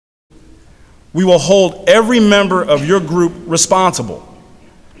We will hold every member of your group responsible,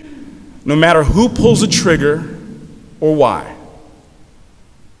 no matter who pulls the trigger or why.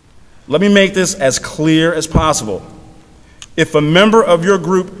 Let me make this as clear as possible. If a member of your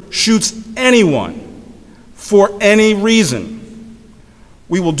group shoots anyone for any reason,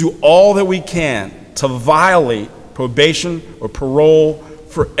 we will do all that we can to violate probation or parole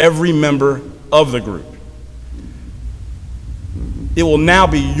for every member of the group. It will now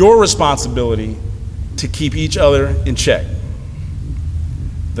be your responsibility to keep each other in check.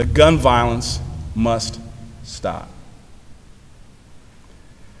 The gun violence must stop.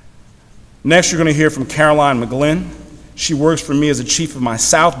 Next, you're going to hear from Caroline McGlynn. She works for me as the chief of my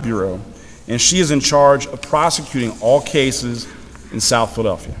South Bureau, and she is in charge of prosecuting all cases in South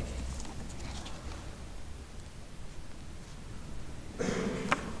Philadelphia.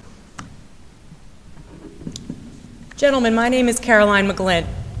 Gentlemen, my name is Caroline McGlynn.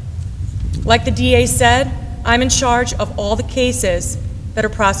 Like the DA said, I'm in charge of all the cases that are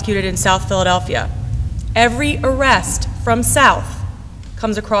prosecuted in South Philadelphia. Every arrest from South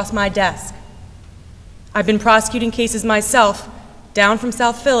comes across my desk. I've been prosecuting cases myself down from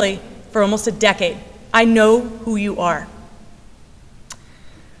South Philly for almost a decade. I know who you are.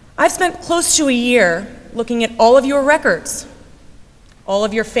 I've spent close to a year looking at all of your records, all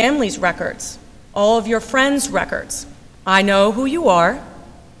of your family's records, all of your friends' records. I know who you are.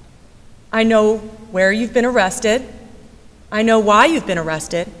 I know where you've been arrested. I know why you've been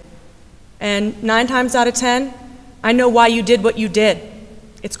arrested. And 9 times out of 10, I know why you did what you did.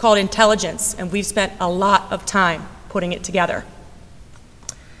 It's called intelligence, and we've spent a lot of time putting it together.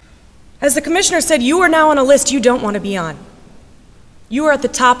 As the commissioner said, you are now on a list you don't want to be on. You are at the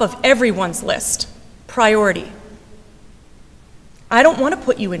top of everyone's list, priority. I don't want to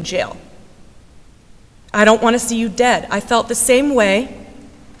put you in jail. I don't want to see you dead. I felt the same way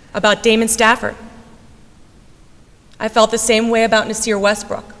about Damon Stafford. I felt the same way about Nasir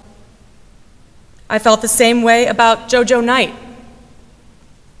Westbrook. I felt the same way about JoJo Knight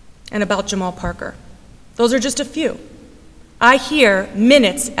and about Jamal Parker. Those are just a few. I hear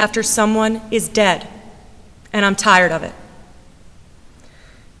minutes after someone is dead, and I'm tired of it.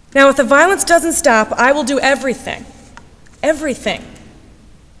 Now, if the violence doesn't stop, I will do everything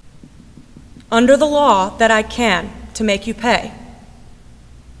under the law that I can to make you pay.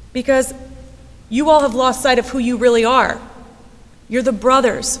 Because you all have lost sight of who you really are. You're the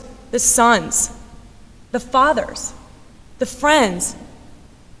brothers, the sons, the fathers, the friends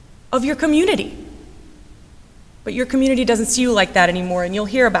of your community. But your community doesn't see you like that anymore, and you'll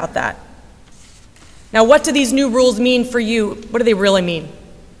hear about that. Now, what do these new rules mean for you? What do they really mean?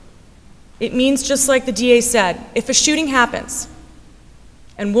 It means, just like the DA said, if a shooting happens,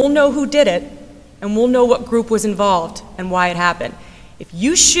 and we'll know who did it, and we'll know what group was involved and why it happened. If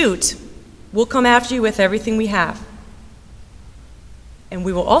you shoot, we'll come after you with everything we have. And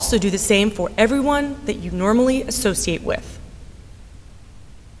we will also do the same for everyone that you normally associate with.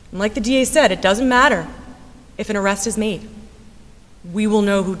 And like the DA said, it doesn't matter if an arrest is made. We will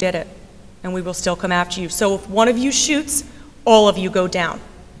know who did it, and we will still come after you. So if one of you shoots, all of you go down.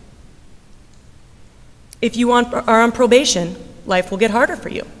 If you are on probation, life will get harder for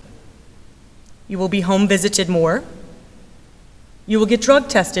you. You will be home visited more. You will get drug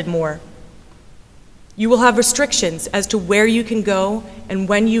tested more. You will have restrictions as to where you can go and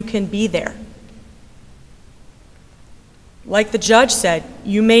when you can be there. Like the judge said,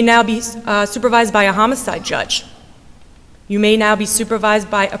 you may now be supervised by a homicide judge. You may now be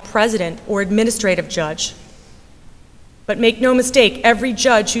supervised by a president or administrative judge. But make no mistake, every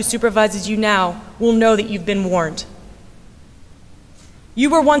judge who supervises you now will know that you've been warned. You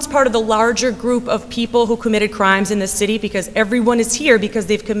were once part of the larger group of people who committed crimes in this city, because everyone is here because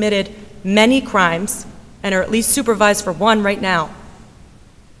they've committed many crimes and are at least supervised for one right now.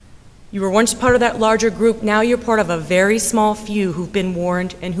 You were once part of that larger group, now you're part of a very small few who've been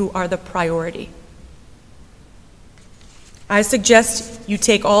warned and who are the priority. I suggest you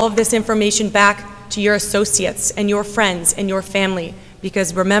take all of this information back to your associates and your friends and your family,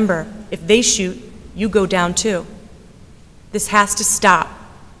 because remember, if they shoot, you go down too. This has to stop.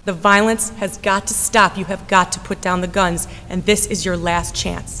 The violence has got to stop. You have got to put down the guns, and this is your last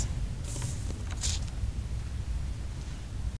chance.